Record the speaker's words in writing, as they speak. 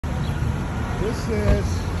This is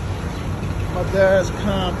my dad's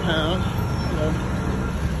compound.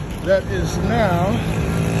 That is now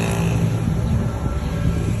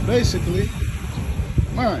basically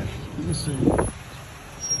mine. Let me see.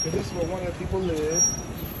 Okay, this is where one of the people live.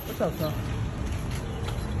 What's up, Tom?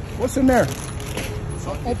 What's in there?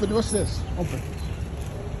 Open. What's this? Open.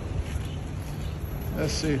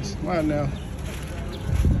 Let's see. It's mine now.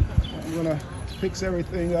 I'm gonna fix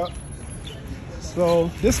everything up.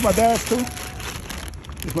 So this is my dad's too.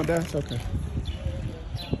 This is my dad's. Okay.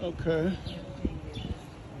 Okay.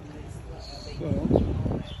 So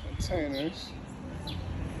containers.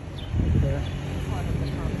 Okay.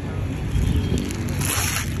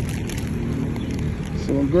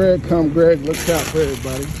 So when Greg comes, Greg looks out for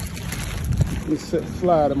everybody. Let me set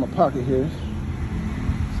slide in my pocket here.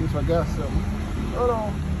 See if I got something. Hold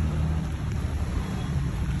on.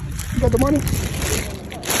 You got the money?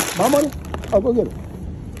 My money? Oh, go get it.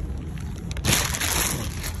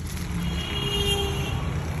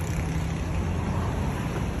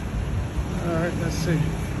 All right, let's see.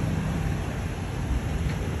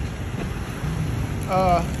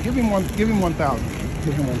 Give him 1,000. Give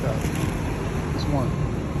him 1,000. It's one.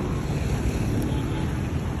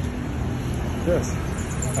 Yes.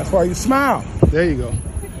 That's why you smile. There you go.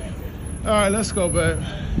 All right, let's go, babe.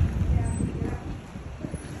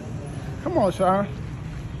 Come on, Sean.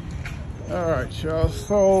 All right, y'all.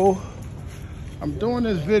 So I'm doing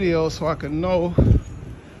this video so I can know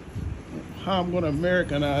how I'm going to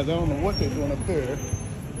Americanize. I don't know what they're doing up there.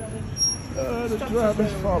 The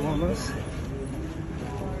driver's following us.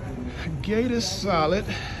 Gate is solid.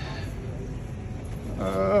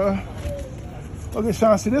 Okay,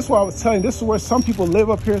 Sean, see, this is what I was telling you. This is where some people live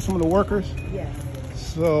up here, some of the workers. Yes.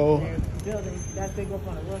 So. Building that big up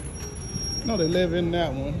on the roof. No, they live in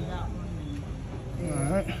that one. All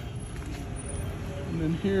right. And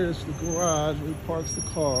then here's the garage where he parks the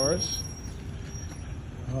cars.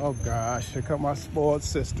 Oh gosh, here come my spoiled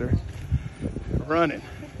sister running.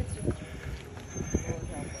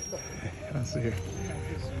 Let's see here.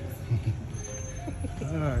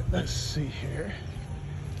 All right, let's see here.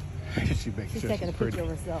 She's taking a picture of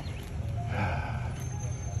herself.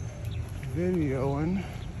 Videoing.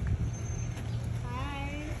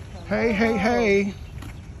 Hi. Hey, hey, hey.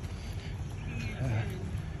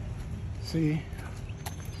 See?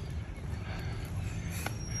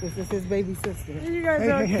 This is his baby sister. You guys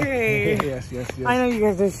okay? Hey. Yes. I know you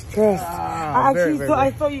guys are stressed. I very.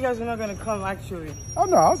 thought you guys were not going to come, actually. Oh,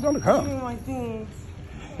 no, I was going to come. Give me my things.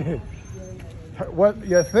 What,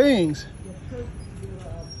 your things?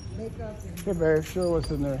 Makeup and... Hey, babe, sure what's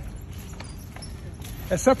in there.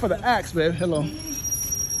 Except for the axe, babe. Hello.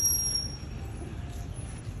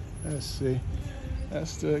 Let's see.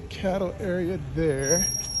 That's the cattle area there.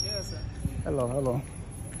 Yes, sir. Hello.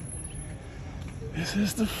 This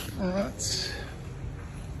is the front.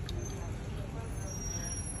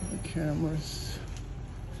 The cameras.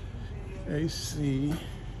 AC.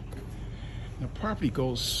 The property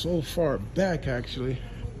goes so far back, actually.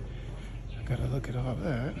 I gotta look at all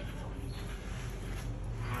that.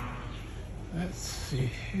 Let's see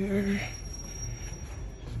here.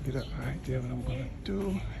 Get an idea of what I'm gonna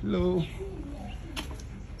do. Hello.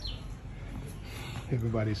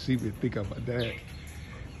 Everybody see me think I'm my dad.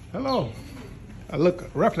 Hello. I look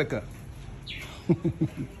replica.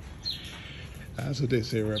 That's what they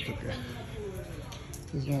say, replica.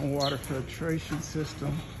 There's no water filtration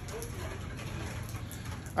system.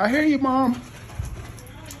 I hear you, Mom.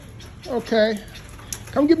 Okay.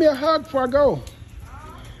 Come give me a hug before I go.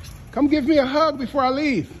 Come give me a hug before I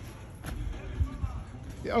leave.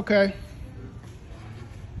 Okay.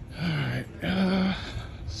 All right.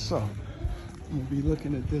 So I'm gonna be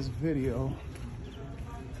looking at this video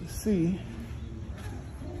to see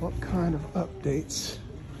what kind of updates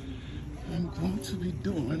I'm going to be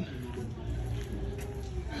doing.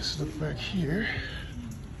 Let's look back here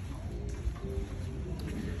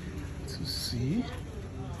to see.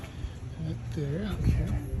 Right there, okay.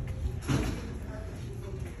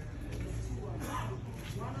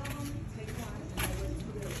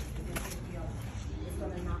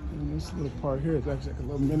 And this little part here is actually like a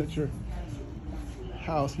little miniature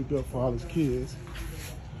house he built for all his kids.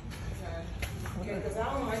 Okay, because I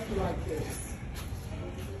don't like you like this.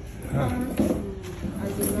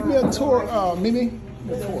 Give me a tour, Mimi.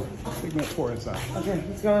 Take me a tour inside. Okay,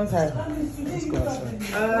 let's go inside. Let's go inside.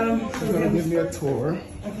 She's gonna give me a tour.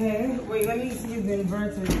 Okay, wait, let me see if the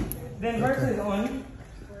inverter. The inverter is on.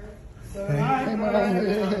 So, Hey, Mom.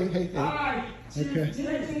 Hey. Okay.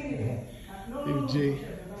 G.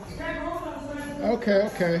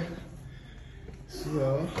 Okay.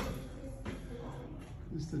 So,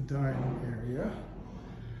 This is the dining area.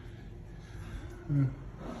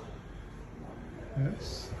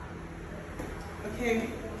 Yes. Okay.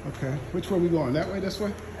 Okay. Which way we going? That way? This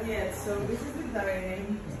way? Yeah. So this is the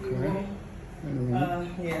dining Okay. table.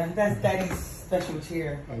 Yeah, that's Daddy's special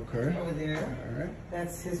chair. Okay. Over there. All right.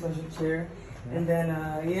 That's his special chair. Okay. And then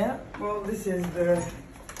yeah. Well, this is the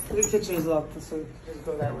kitchen is locked, so just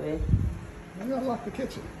go that way. I gotta lock the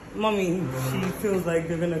kitchen. Mommy, she feels like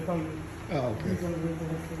they're gonna come. Oh, okay. Okay.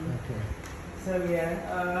 So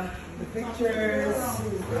yeah, the pictures.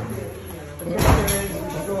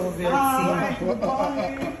 Let's go over there and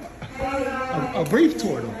see. A brief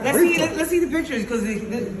tour, though. Let's see the pictures because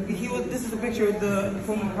this is the picture of the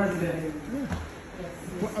former president. Yeah.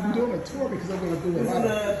 Well, I'm doing a tour because I'm going to do a lot.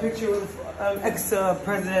 This is a picture with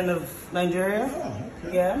ex-president of Nigeria. Oh,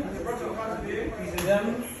 okay. Yeah. These are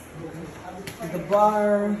them. The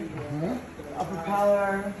bar, upper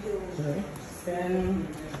power. Okay. Then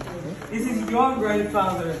this is your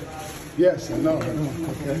grandfather. Yes, I know.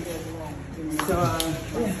 Okay. So,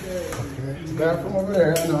 Okay. Bathroom over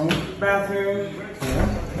there, I know. Bathroom.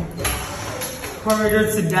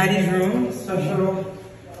 Corridor to Daddy's room, special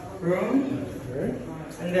room. Okay.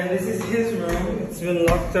 And then this is his room. It's been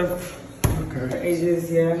locked up for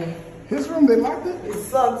ages, yeah. His room, they locked it?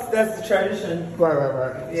 It's locked, that's the tradition.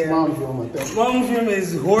 Right. It's Yeah. Mom's room, I think. Mom's room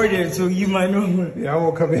is hoarded, so you might know her. Yeah, I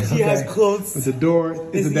won't come in. She has clothes. But the door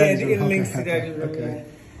is the Daddy's room. It links to Daddy's room. Okay.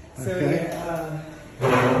 Yeah. So yeah,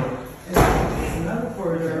 there's another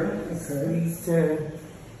corridor. This leads to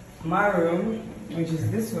my room, which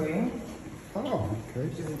is this way. Oh, okay.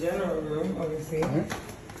 Which is a general room, obviously. Right.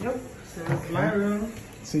 Yep. So it's my room.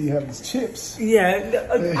 So you have these chips. Yeah,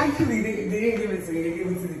 actually they didn't give it to me. They gave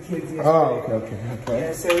it to the kids yesterday. Oh, okay.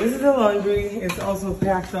 Yeah, so this is the laundry. It's also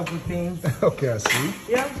packed up with things. Okay, I see.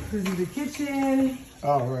 Yep, this is the kitchen.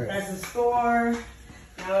 Oh, right. That's the store.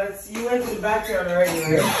 Now you went to the backyard already,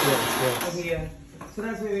 right? Yes. Yeah. So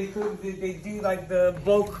that's where they cook. They do like the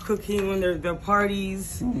bulk cooking when they're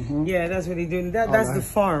parties. Yeah, that's what they do. That's the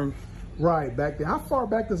farm. Right, back there. How far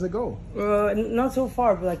back does it go? Not so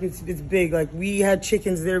far, but like it's big. Like we had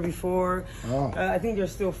chickens there before. Oh. I think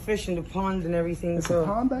there's still fish in the pond and everything. It's a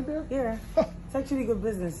pond back there? Yeah, it's actually good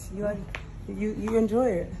business. You enjoy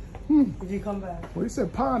it if you come back. Well, you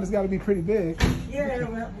said pond has got to be pretty big. Yeah,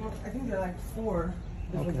 I think there are like 4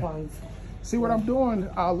 different ponds. See what I'm doing?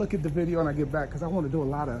 I'll look at the video when I get back because I want to do a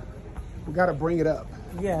lot of. We got to bring it up.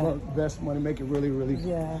 Yeah. Invest money, make it really.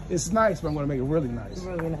 Yeah. It's nice, but I'm going to make it really nice.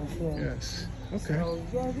 Really nice. Yeah. Yes. Okay. So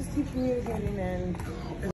yeah, just keep communicating and.